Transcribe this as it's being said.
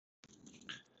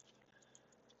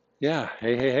Yeah,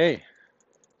 hey.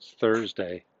 It's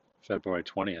Thursday, February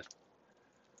 20th,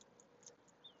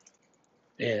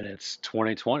 and it's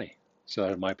 2020. So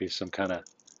there might be some kind of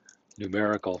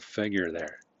numerical figure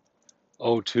there.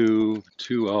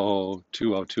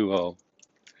 02202020.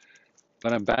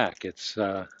 But I'm back. It's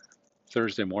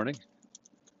Thursday morning,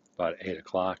 about 8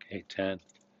 o'clock, 8:10.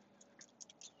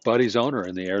 Buddy's owner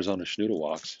in the Arizona Schnoodle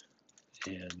Walks.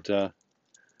 And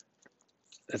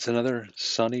it's another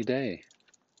sunny day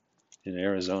in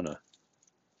Arizona.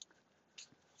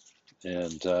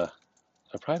 And I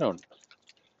probably don't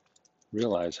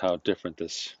realize how different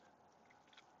this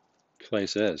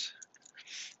place is.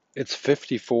 It's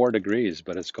 54 degrees,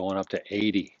 but it's going up to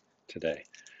 80 today.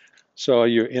 So,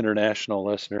 your international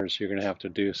listeners, you're going to have to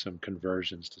do some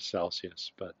conversions to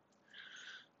Celsius. But,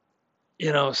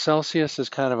 Celsius is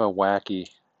kind of a wacky,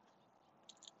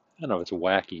 I don't know, it's a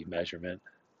wacky measurement.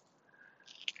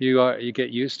 You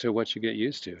get used to what you get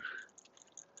used to.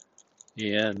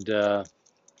 And the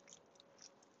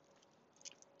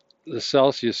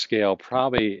Celsius scale,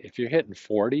 probably, if you're hitting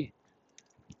 40,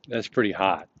 that's pretty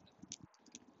hot.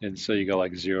 And so you go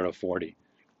like 0 to 40.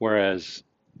 Whereas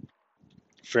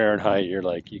Fahrenheit,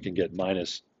 you can get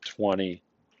minus 20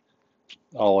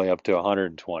 all the way up to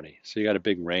 120. So you got a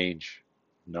big range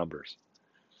of numbers.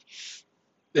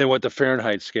 And what the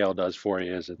Fahrenheit scale does for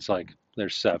you is it's like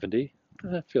there's 70,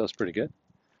 that feels pretty good.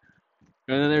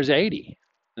 And then there's 80,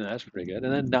 and that's pretty good.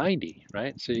 And then 90,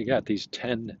 right? So you got these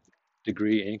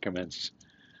 10-degree increments,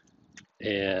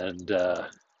 and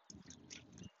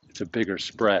it's a bigger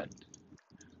spread.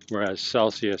 Whereas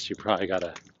Celsius, you probably got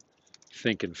to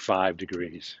think in 5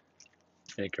 degrees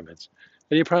increments.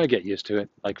 And you probably get used to it,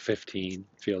 like 15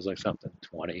 feels like something,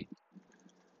 20,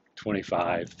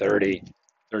 25, 30,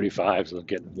 35 is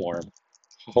getting warm.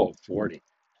 Oh, 40.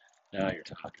 Now you're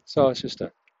talking. So it's just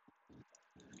a,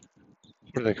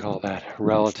 what do they call that?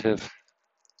 Relative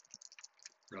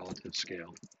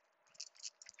scale.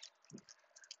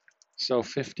 So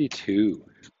 52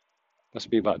 must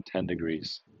be about 10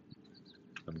 degrees.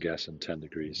 I'm guessing 10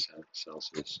 degrees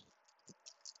Celsius.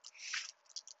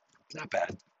 Not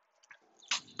bad.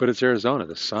 But it's Arizona.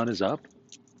 The sun is up,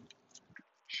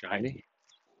 shiny.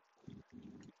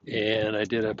 And I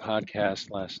did a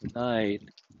podcast last night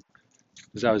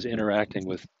as I was interacting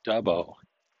with Dubbo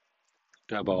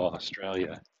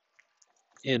Australia,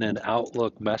 in an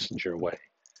Outlook Messenger way.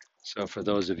 So for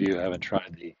those of you who haven't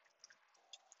tried the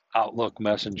Outlook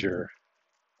Messenger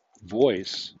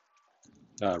voice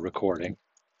recording,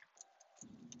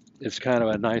 it's kind of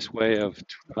a nice way of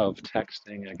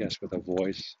texting, I guess, with a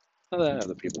voice.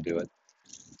 Other people do it.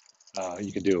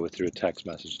 You can do it through a text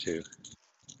message too,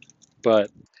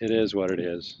 but it is what it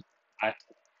is. I,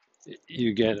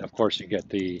 of course, you get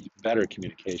the better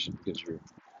communication because you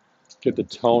get the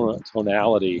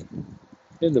tonality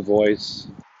in the voice,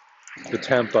 the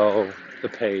tempo, the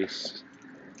pace.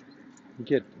 You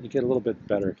get a little bit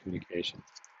better communication,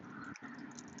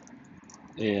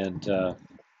 and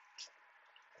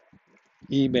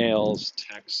emails,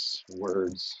 texts,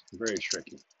 words, very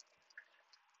tricky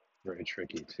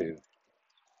to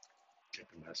get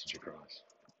the message across.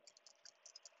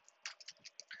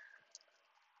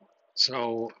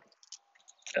 So,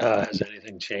 has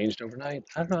anything changed overnight?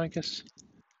 I don't know. I guess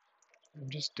I'm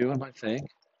just doing my thing,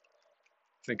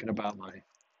 thinking about my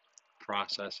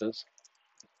processes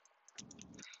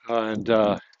and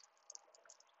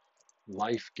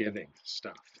life-giving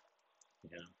stuff.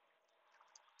 You know.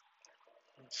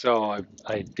 So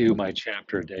I do my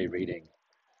chapter a day reading.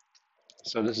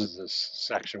 So this is this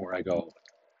section where I go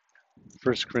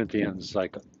First Corinthians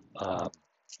uh,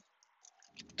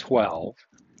 12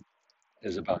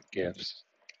 is about gifts.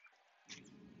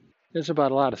 It's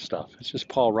about a lot of stuff. It's just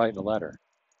Paul writing a letter.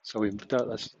 So we've done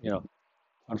this.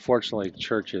 Unfortunately,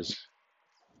 churches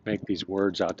make these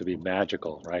words out to be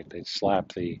magical, right? They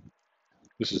slap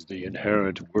this is the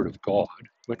inherent word of God,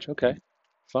 which, okay,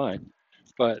 fine.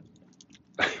 But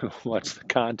what's the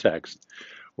context?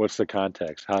 What's the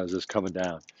context? How is this coming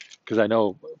down? Because I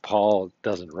know Paul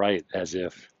doesn't write as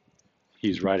if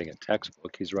he's writing a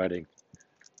textbook, he's writing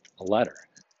a letter,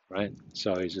 right?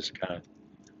 So he's just kind of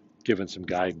giving some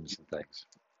guidance and things.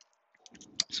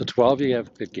 So 12, you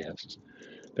have the gifts.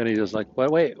 Then he does like,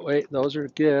 wait, those are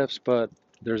gifts, but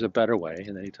there's a better way.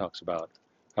 And then he talks about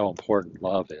how important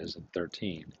love is in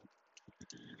 13.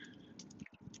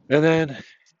 And then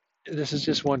this is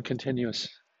just one continuous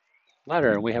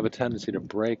letter, and we have a tendency to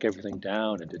break everything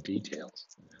down into details.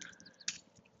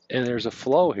 And there's a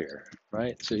flow here,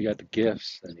 right? So you got the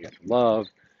gifts, and you got love,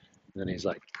 and then he's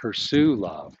like, pursue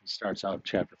love. He starts out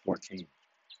chapter 14.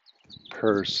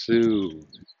 Pursue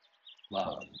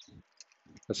love.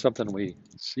 That's something we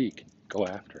seek, go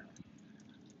after.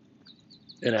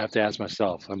 And I have to ask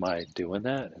myself, am I doing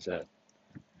that? Is that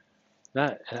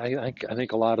not? I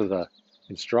think a lot of the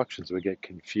instructions we get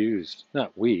confused.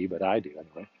 Not we, but I do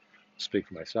anyway. Speak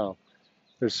for myself.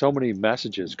 There's so many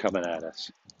messages coming at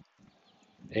us,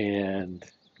 and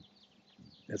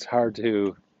it's hard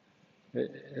to. I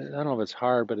don't know if it's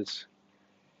hard, but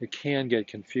it can get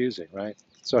confusing, right?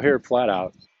 So here, flat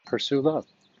out, pursue love.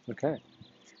 Okay,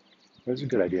 there's a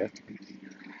good idea.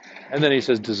 And then he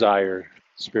says, desire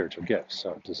spiritual gifts.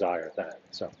 So desire that.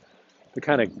 So they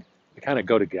kind of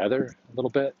go together a little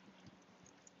bit.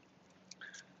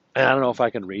 And I don't know if I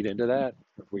can read into that,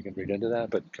 if we can read into that,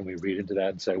 but can we read into that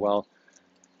and say, well,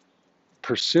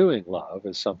 pursuing love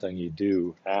is something you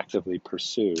do actively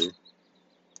pursue,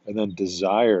 and then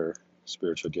desire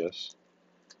spiritual gifts.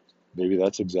 Maybe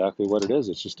that's exactly what it is.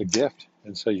 It's just a gift.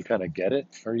 And so you kind of get it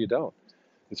or you don't.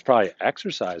 It's probably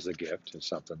exercise the gift is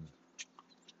something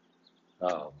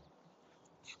um,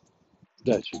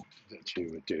 that you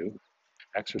would do,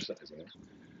 exercising it,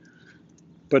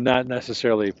 but not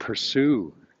necessarily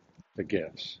pursue the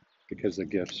gifts because the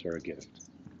gifts are a gift.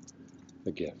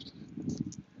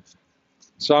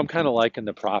 So I'm kind of liking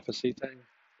the prophecy thing,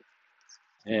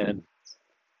 and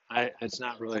it's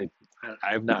not really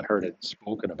I've not heard it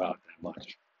spoken about that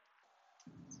much,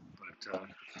 but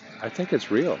I think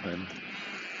it's real, and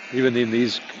even in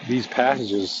these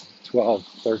passages 12,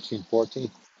 13,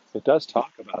 14, it does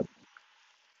talk about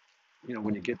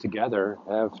when you get together,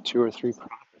 have two or three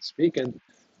prophets speak and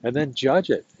then judge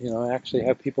it. Actually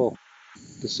have people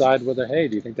decide whether, hey,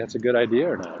 do you think that's a good idea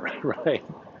or not? Right?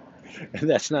 And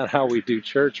that's not how we do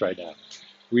church right now.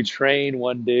 We train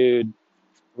one dude,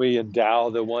 we endow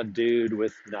the one dude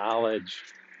with knowledge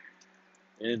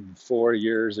in 4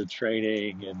 years of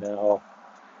training, and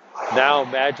now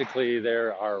magically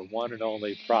they're our one and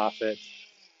only prophet,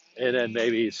 and then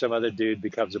maybe some other dude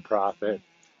becomes a prophet,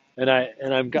 and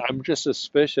I'm just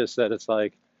suspicious that it's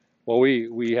like, well,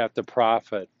 we have to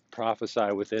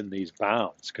prophesy within these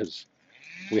bounds because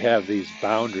we have these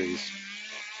boundaries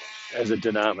as a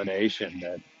denomination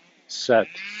that set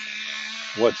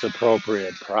what's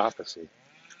appropriate prophecy.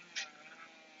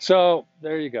 So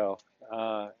there you go.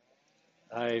 Uh,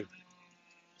 I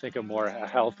think a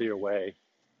healthier way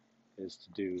is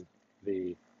to do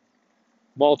the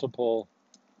multiple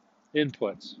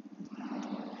inputs,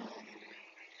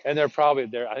 and they're probably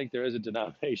there. I think there is a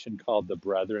denomination called the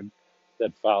Brethren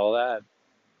that follow that,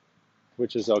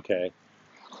 which is okay.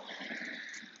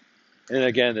 And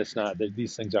again, it's not that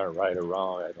these things aren't right or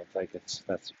wrong. I don't think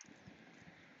that's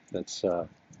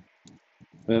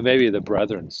maybe the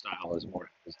Brethren style is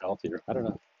healthier. I don't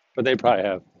know, but they probably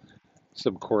have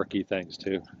some quirky things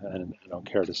too, and I don't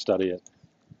care to study it.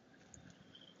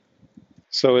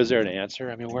 So, is there an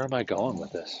answer? I mean, where am I going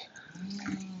with this?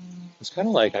 It's kind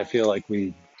of like I feel like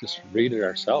we just read it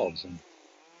ourselves and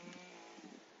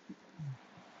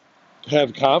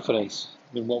have confidence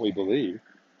in what we believe.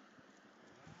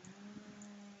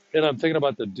 And I'm thinking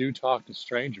about the do talk to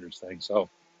strangers thing. So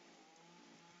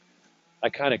I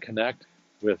kind of connect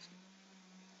with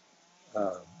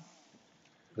uh,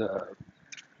 the,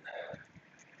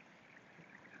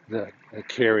 the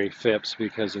Carrie Phipps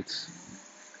because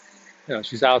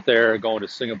she's out there going to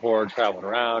Singapore, traveling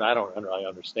around. I don't really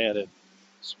understand it.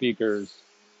 Speakers,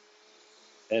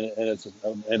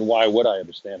 and why would I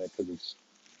understand it? Because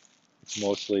it's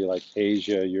mostly like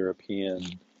Asia, European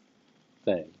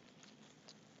thing.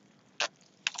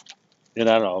 And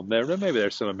I don't know, maybe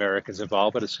there's some Americans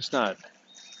involved, but it's just not.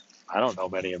 I don't know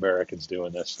many Americans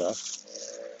doing this stuff.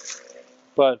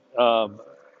 But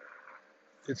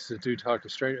it's to do talk to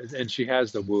strangers, and she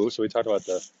has the woo. So we talked about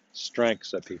the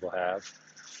strengths that people have,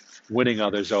 winning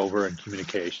others over in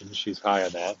communication. She's high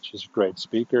on that. She's a great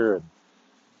speaker and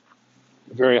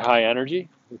very high energy,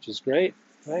 which is great,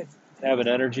 right? Having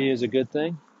energy is a good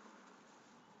thing,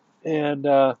 and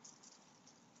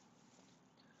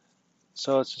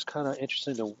so it's just kind of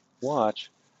interesting to watch.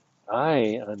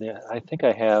 I think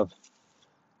I have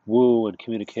woo and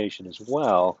communication as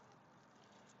well.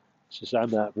 It's just I'm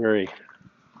not very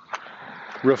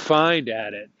refined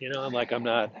at it. I'm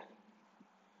not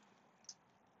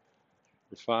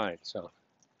refined. So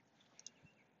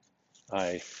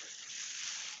I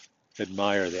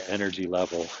admire the energy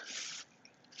level,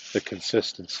 the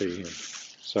consistency, and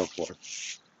so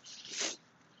forth.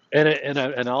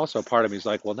 And also part of me is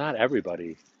like, well, not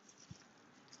everybody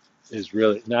is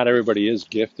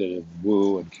gifted in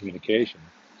woo and communication.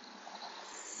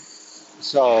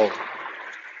 So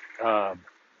um,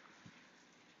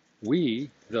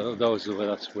 those of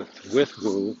us with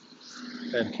woo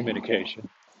and communication,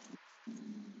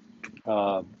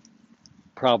 um,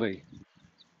 probably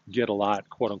get a lot,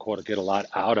 quote unquote, get a lot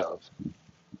out of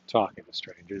talking to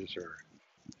strangers, or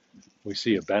we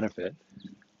see a benefit.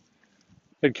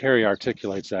 And Carrie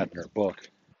articulates that in her book.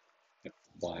 You know,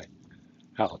 why,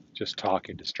 how just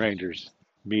talking to strangers,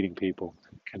 meeting people,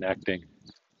 connecting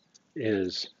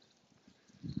is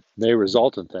may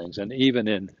result in things. And even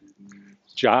in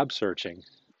job searching,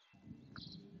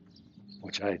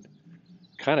 which I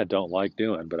kind of don't like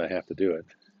doing, but I have to do it.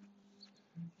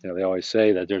 You know, they always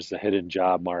say that there's the hidden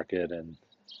job market, and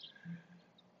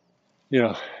you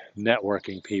know,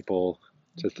 networking people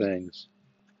to things,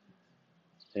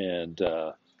 and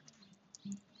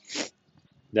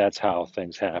that's how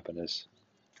things happen is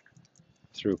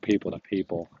through people to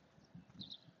people.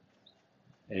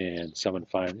 And someone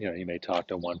find, you know, you may talk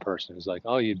to one person who's like,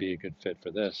 "Oh, you'd be a good fit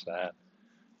for this, that.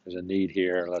 There's a need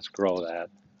here. Let's grow that.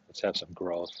 Let's have some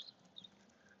growth."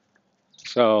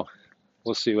 So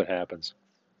we'll see what happens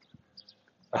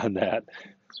on that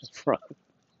front.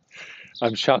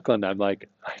 I'm chuckling. I'm like,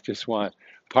 I just want.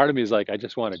 Part of me is like, I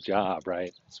just want a job,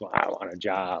 right? So I want a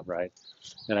job, right?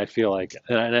 And I feel like,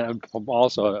 and I'm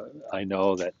also, I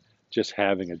know that just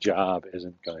having a job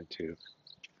isn't going to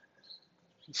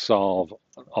solve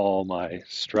all my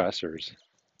stressors,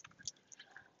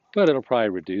 but it'll probably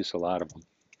reduce a lot of them.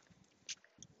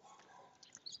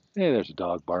 Hey, there's a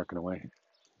dog barking away.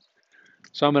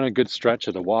 So I'm in a good stretch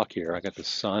of the walk here. I got the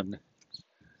sun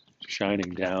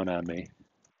shining down on me.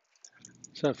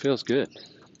 So it feels good.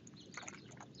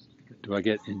 Do I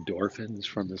get endorphins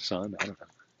from the sun? I don't know.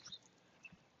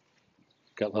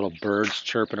 Got little birds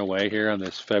chirping away here on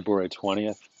this February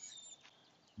 20th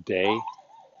day.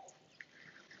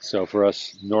 So for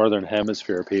us Northern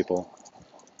Hemisphere people,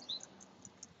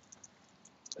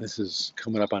 this is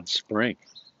coming up on spring.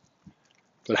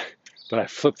 But but I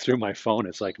flipped through my phone.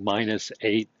 It's like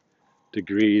 -8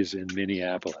 degrees in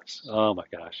Minneapolis. Oh my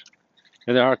gosh.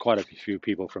 And there are quite a few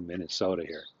people from Minnesota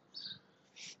here.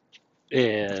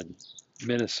 And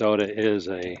Minnesota is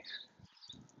a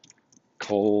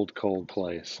cold, cold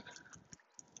place.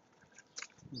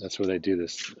 That's where they do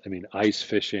this. I mean, ice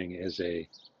fishing is a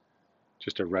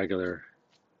just a regular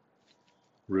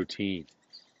routine,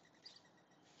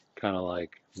 kind of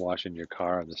like washing your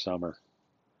car in the summer.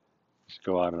 Just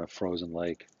go out on a frozen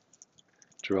lake,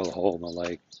 drill a hole in the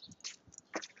lake,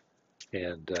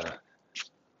 and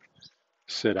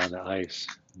sit on the ice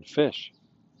and fish.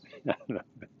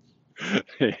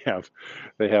 they have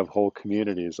they have whole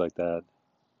communities like that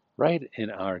right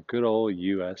in our good old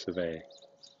U.S. of A.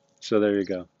 So there you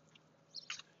go.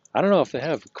 I don't know if they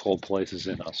have cold places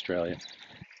in Australia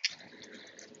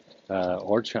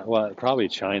or China. Well, probably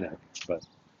China, but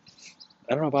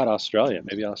I don't know about Australia.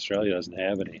 Maybe Australia doesn't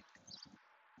have any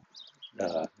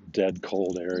dead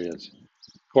cold areas.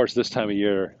 Of course, this time of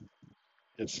year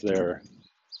it's their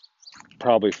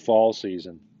probably fall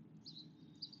season.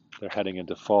 They're heading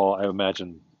into fall. I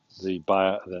imagine is it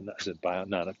bio,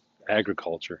 not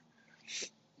agriculture.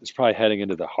 It's probably heading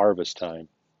into the harvest time.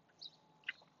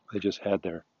 They just had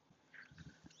their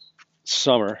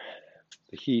summer,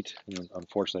 the heat, and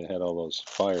unfortunately they had all those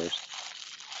fires.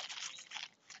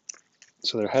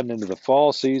 So they're heading into the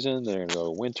fall season. They're going to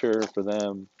go to winter for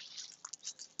them,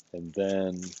 and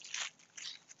then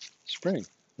spring,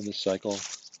 and the cycle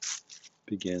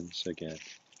begins again.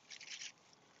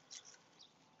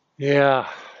 Yeah,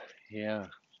 yeah.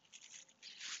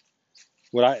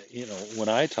 When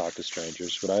I talk to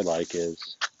strangers, what I like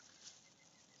is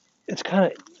it's kind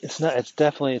of, it's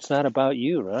definitely, it's not about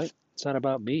you, right? It's not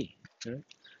about me. Right?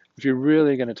 If you're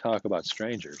really going to talk about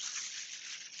strangers,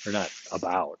 or not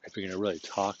about, if you're going to really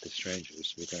talk to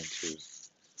strangers, you're going to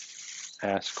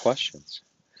ask questions.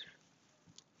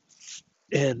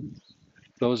 And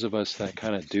those of us that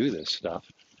kind of do this stuff,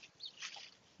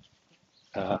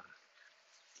 uh,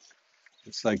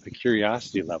 it's like the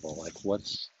curiosity level, like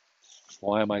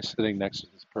why am I sitting next to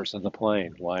this person on the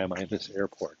plane? Why am I at this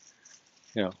airport?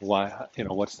 Why,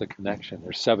 what's the connection?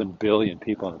 There's 7 billion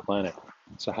people on the planet.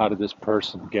 So how did this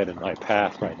person get in my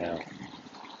path right now?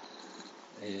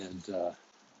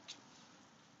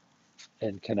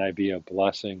 And can I be a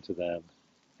blessing to them?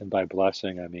 And by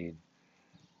blessing, I mean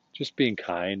just being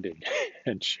kind and,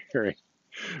 and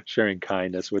sharing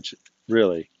kindness, which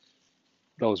really,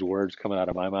 those words coming out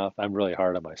of my mouth, I'm really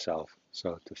hard on myself.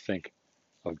 So to think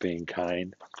of being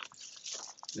kind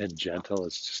and gentle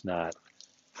is just not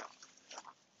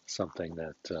something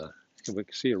that we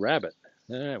can see a rabbit.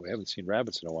 We haven't seen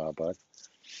rabbits in a while, bud.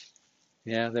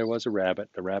 Yeah, there was a rabbit.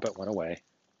 The rabbit went away.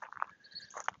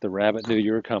 The rabbit knew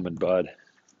you were coming, bud.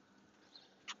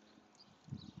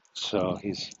 So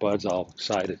Bud's all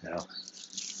excited now.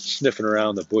 sniffing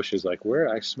around the bushes like, where?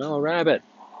 I smell a rabbit.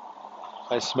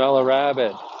 I smell a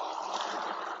rabbit.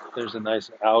 There's a nice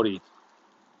Audi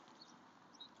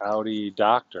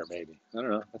doctor, maybe. I don't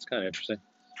know. That's kind of interesting.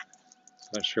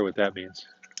 Not sure what that means.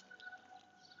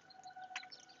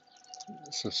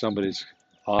 So somebody's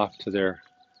off to their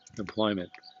employment.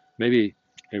 Maybe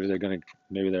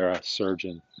maybe they're a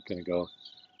surgeon gonna go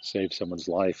save someone's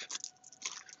life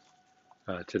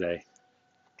today.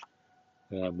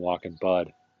 And I'm walking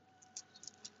Bud.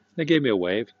 They gave me a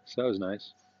wave, so that was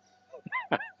nice.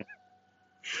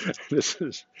 this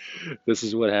is this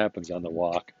is what happens on the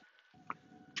walk.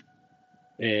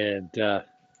 And I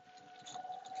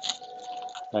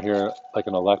hear like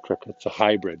an electric. It's a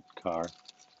hybrid car,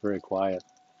 very quiet.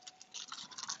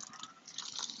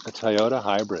 A Toyota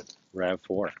hybrid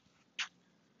RAV4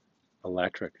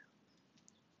 electric.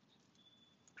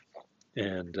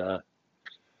 And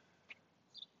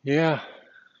yeah,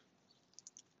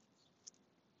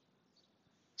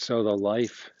 so the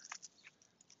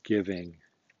life-giving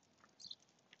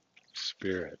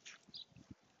spirit.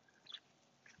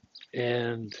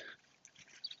 And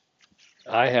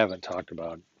I haven't talked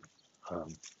about um,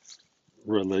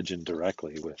 religion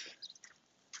directly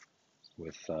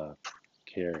with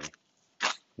Carrie.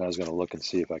 And I was going to look and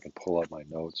see if I can pull up my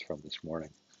notes from this morning.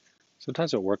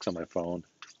 Sometimes it works on my phone,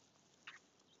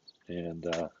 and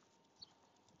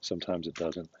sometimes it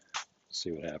doesn't.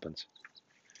 See what happens.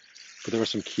 But there were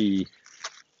some key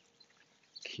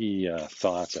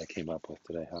thoughts I came up with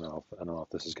today. I don't know if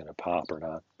this is going to pop or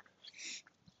not.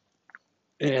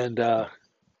 And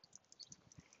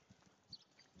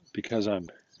because I'm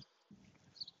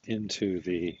into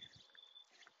the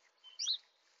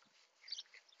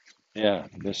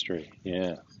mystery,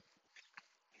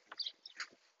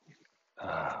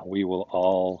 we will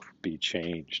all be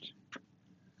changed.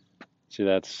 See,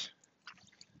 that's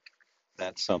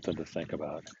something to think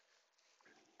about.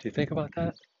 Do you think about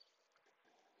that?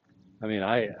 I mean,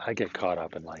 I get caught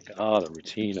up in like, oh, the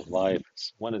routine of life.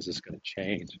 When is this going to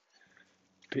change?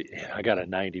 I got a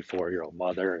 94-year-old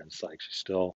mother, and it's like she's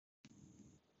still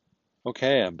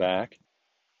okay. I'm back.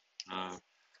 Uh,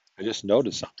 I just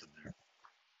noticed something there.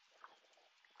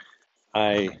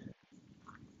 I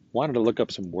wanted to look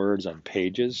up some words on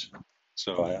pages,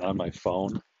 so on my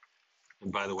phone.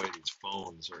 And by the way, these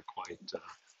phones are quite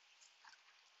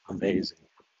amazing.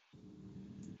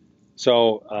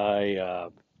 So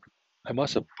I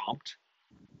must have bumped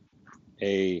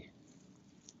a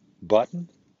button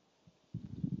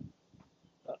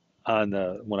on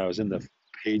the when I was in the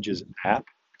Pages app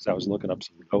because I was looking up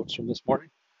some notes from this morning,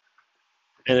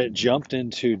 and it jumped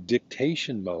into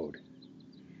dictation mode.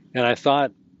 And I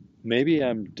thought maybe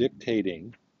I'm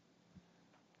dictating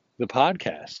the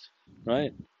podcast,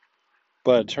 right?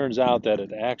 But it turns out that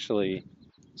it actually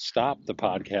stopped the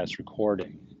podcast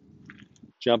recording,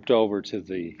 jumped over to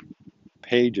the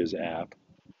Pages app.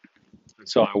 And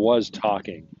so I was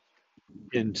talking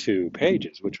into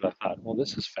Pages, which I thought, well,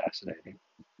 this is fascinating.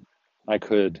 I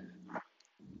could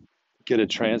get a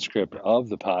transcript of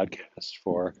the podcast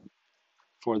for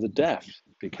the deaf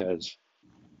because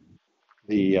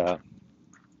the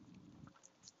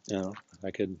you know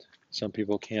I could some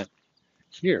people can't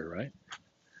hear, right?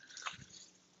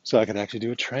 So I could actually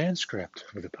do a transcript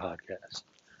with a podcast.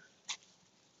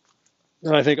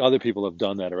 And I think other people have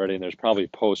done that already, and there's probably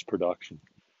post production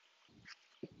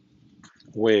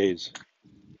ways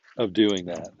of doing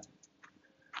that.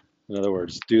 In other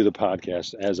words, do the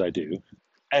podcast as I do,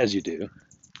 as you do,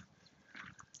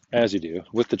 as you do,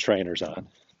 with the trainers on,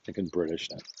 thinking British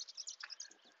now.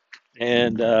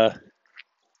 And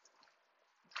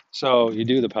so you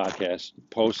do the podcast,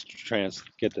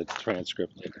 get the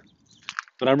transcript later.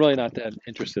 But I'm really not that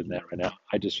interested in that right now.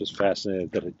 I just was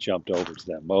fascinated that it jumped over to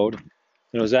that mode.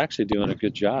 And it was actually doing a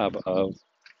good job of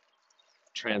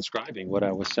transcribing what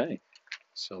I was saying.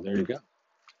 So there you go.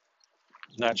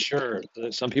 Not sure.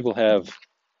 Some people have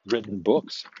written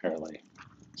books, apparently,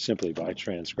 simply by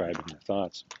transcribing their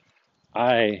thoughts.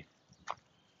 I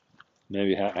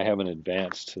I haven't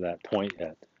advanced to that point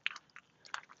yet.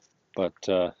 But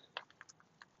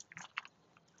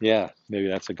yeah, maybe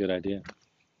that's a good idea.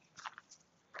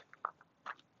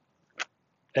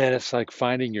 And it's like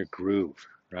finding your groove,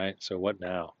 right? So what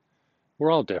now?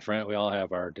 We're all different. We all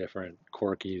have our different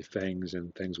quirky things,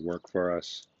 and things work for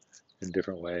us in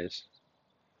different ways.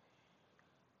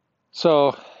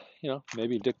 So,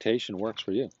 maybe dictation works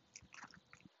for you.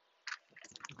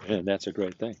 And that's a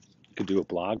great thing. You could do a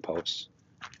blog post,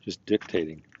 just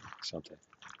dictating something.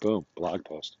 Boom, blog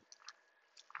post.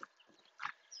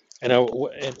 And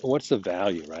what's the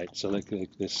value, right? So like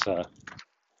this,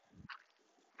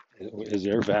 Is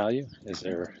there value? Is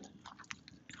there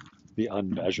the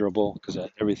unmeasurable? Because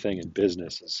everything in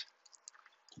business is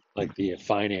like the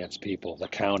finance people, the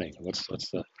accounting. What's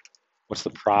the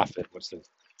profit?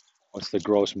 What's the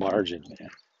gross margin,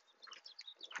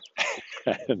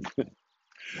 man?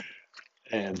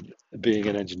 And being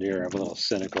an engineer, I'm a little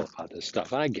cynical about this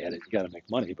stuff. I get it. You got to make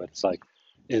money, but it's like,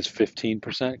 is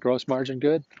 15% gross margin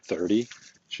good? 30?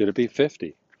 Should it be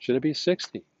 50? Should it be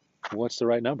 60? What's the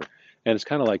right number? And it's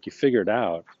kind of like you figure it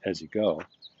out as you go.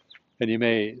 And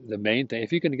the main thing,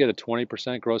 if you can get a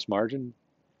 20% gross margin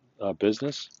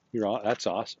business, that's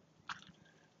awesome,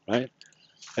 right?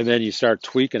 And then you start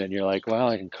tweaking it and you're like, well,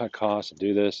 I can cut costs and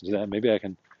do this and do that. Maybe I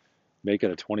can make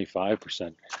it a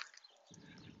 25%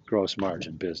 gross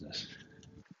margin business.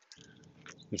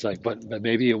 It's like, but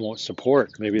maybe it won't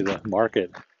support, maybe the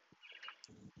market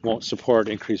won't support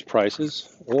increased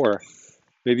prices, or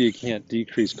maybe you can't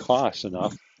decrease costs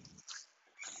enough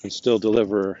and still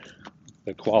deliver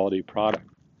the quality product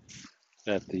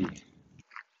that the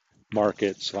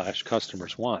market slash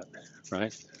customers want,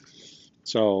 right?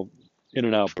 So,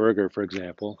 In-N-Out Burger, for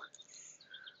example,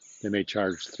 they may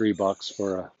charge $3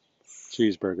 for a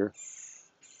cheeseburger.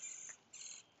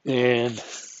 And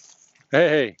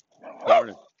hey,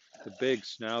 morning. The big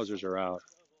schnauzers are out.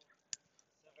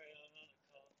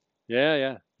 Yeah,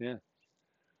 yeah, yeah.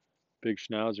 Big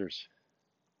schnauzers.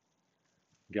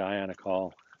 Guy on a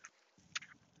call.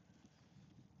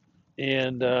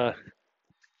 And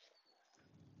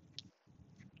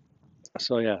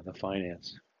so yeah, the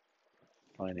finance.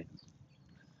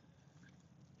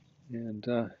 And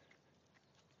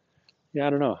yeah, I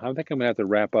don't know. I think I'm gonna have to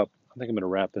wrap up. I think I'm gonna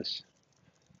wrap this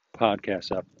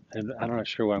podcast up, and I'm not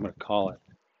sure what I'm gonna call it.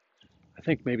 I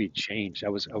think maybe change. I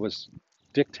was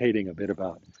dictating a bit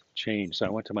about change, so I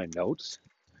went to my notes.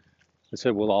 It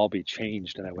said we'll all be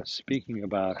changed, and I was speaking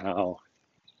about how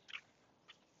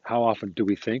often do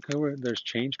we think there's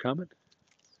change coming?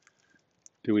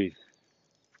 Do we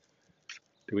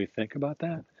do we think about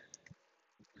that?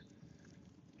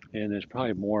 And there's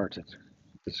probably more to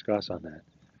discuss on that.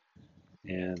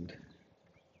 And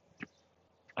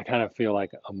I kind of feel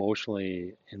like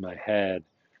emotionally in my head,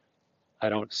 I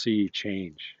don't see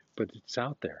change, but it's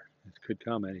out there. It could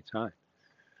come anytime.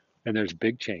 And there's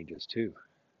big changes too.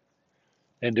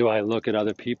 And do I look at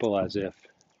other people as if,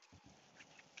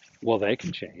 well, they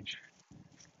can change?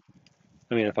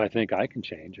 I mean, if I think I can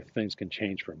change, if things can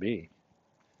change for me,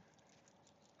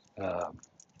 um,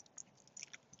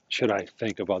 should I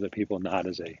think of other people not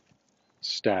as a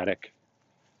static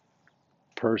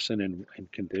person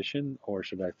and condition, or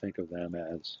should I think of them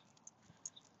as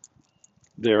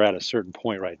they're at a certain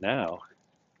point right now,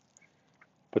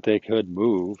 but they could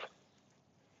move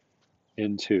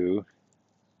into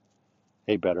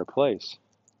a better place,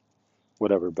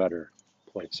 whatever better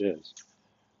place is?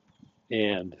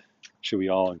 And should we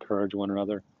all encourage one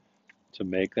another to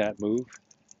make that move,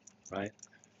 right?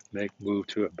 Move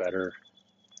to a better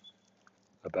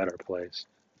place.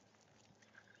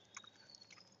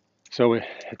 So it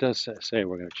does say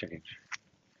we're going to change.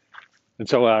 And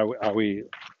so are we,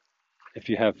 if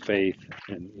you have faith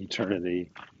in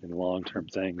eternity and long-term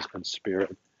things and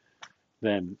spirit,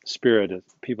 then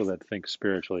people that think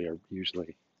spiritually are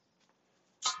usually,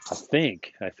 I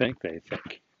think they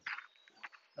think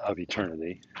of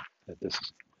eternity, that this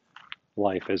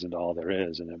life isn't all there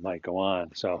is and it might go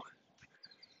on. So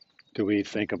do we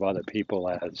think of other people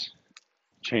as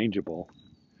changeable,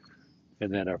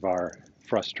 and then of our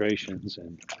frustrations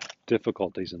and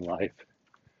difficulties in life,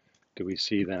 do we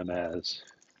see them as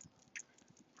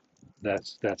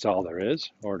that's all there is,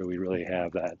 or do we really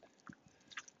have that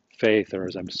faith? Or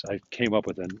I came up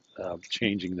with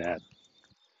changing that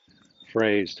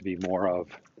phrase to be more of,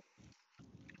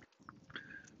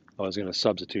 I was going to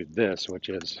substitute this, which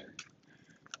is,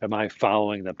 am I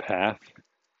following the path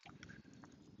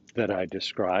that I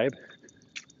describe?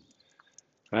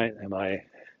 Right?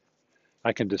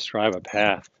 I can describe a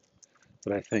path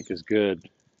that I think is good,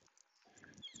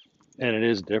 and it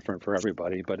is different for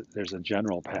everybody, but there's a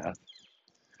general path.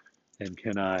 And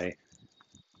can I,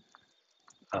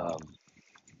 um,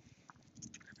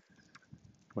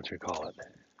 what you call it?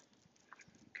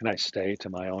 Can I stay to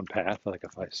my own path? Like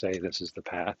if I say this is the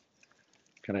path,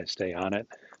 can I stay on it?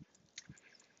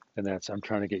 And I'm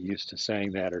trying to get used to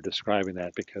saying that or describing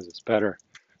that, because it's better.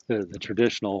 The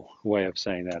traditional way of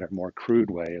saying that, or more crude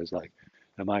way, is like,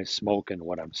 am I smoking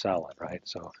what I'm selling, right?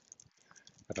 So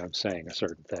if I'm saying a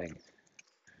certain thing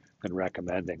and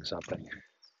recommending something,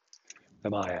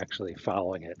 am I actually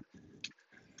following it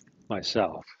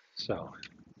myself? So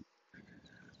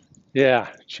yeah,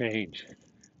 change.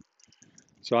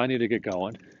 So I need to get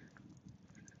going.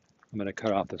 I'm going to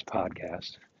cut off this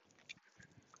podcast.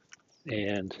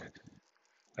 And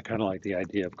I kind of like the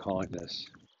idea of calling this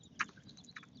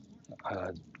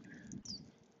uh,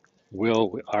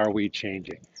 Are We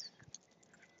Changing?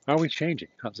 Are we changing?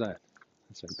 How's that?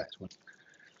 That's a nice one.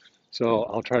 So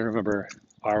I'll try to remember,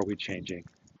 are we changing?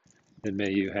 And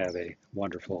may you have a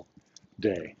wonderful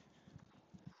day.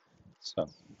 So,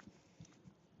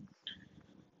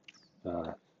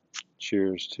 uh,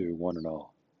 cheers to one and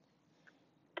all.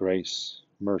 Grace,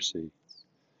 mercy,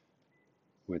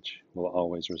 which will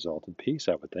always result in peace,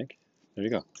 I would think. There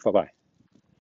you go. Bye bye.